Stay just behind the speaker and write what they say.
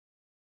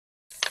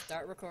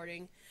start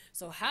recording.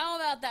 So how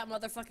about that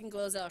motherfucking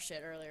Glozell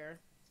shit earlier?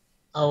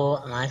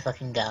 Oh my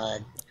fucking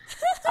god.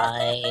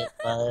 I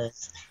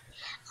was...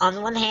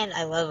 On one hand,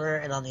 I love her,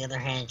 and on the other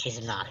hand, she's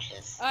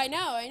obnoxious. I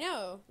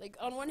know. Like,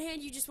 on one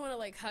hand, you just want to,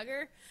 like, hug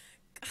her.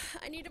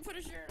 I need to put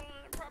a shirt on,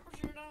 a proper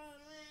shirt on.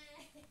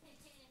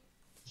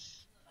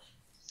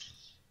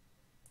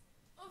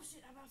 Oh,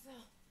 shit, I about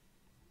fell.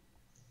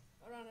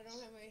 Hold on, I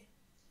don't have my...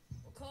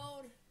 I'm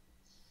cold.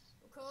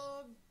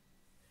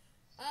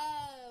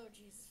 Oh,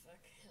 Jesus, fuck.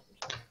 Help me.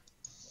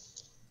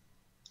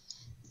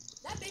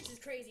 That bitch is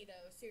crazy,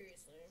 though,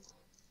 seriously.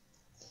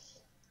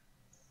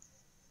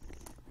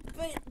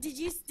 But did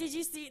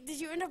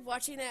you end up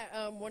watching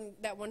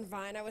that one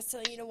Vine I was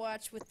telling you to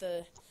watch with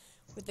the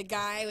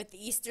guy with the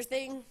Easter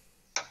thing?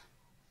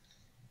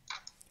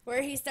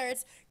 Where he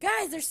starts,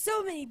 guys, there's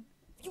so many,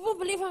 you won't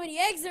believe how many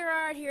eggs there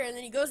are out here, and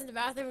then he goes in the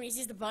bathroom and he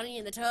sees the bunny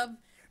in the tub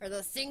or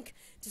the sink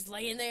just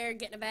laying there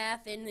getting a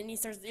bath, and then he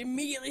starts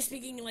immediately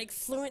speaking like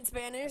fluent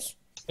Spanish.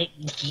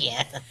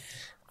 Yeah.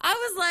 I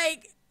was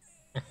like,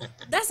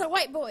 that's a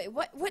white boy.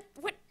 What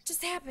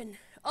just happened?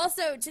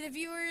 Also, to the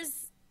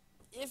viewers,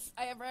 if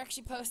I ever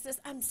actually post this,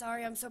 I'm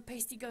sorry, I'm so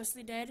pasty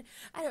ghostly dead.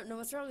 I don't know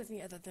what's wrong with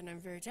me other than I'm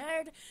very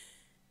tired.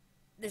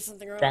 There's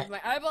something wrong with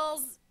my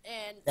eyeballs,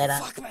 and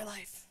fuck my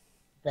life.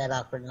 That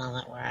awkward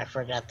moment where I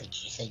forgot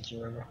that you said you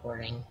were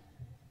recording.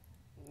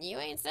 You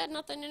ain't said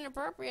nothing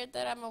inappropriate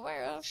that I'm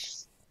aware of.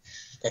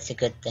 That's a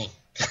good thing.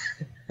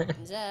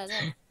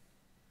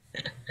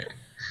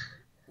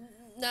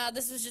 Nah,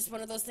 this was just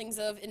one of those things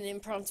of an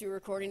impromptu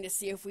recording to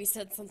see if we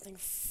said something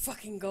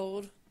fucking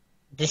gold.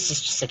 This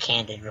is just a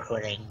candid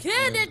recording.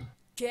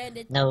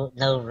 Candid. No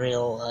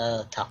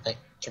real topic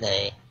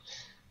today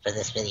for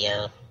this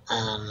video.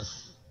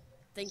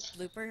 Think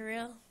blooper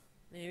reel,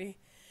 maybe.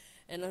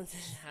 And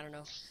I don't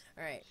know.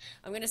 All right,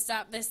 I'm gonna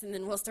stop this and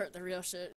then we'll start the real shit.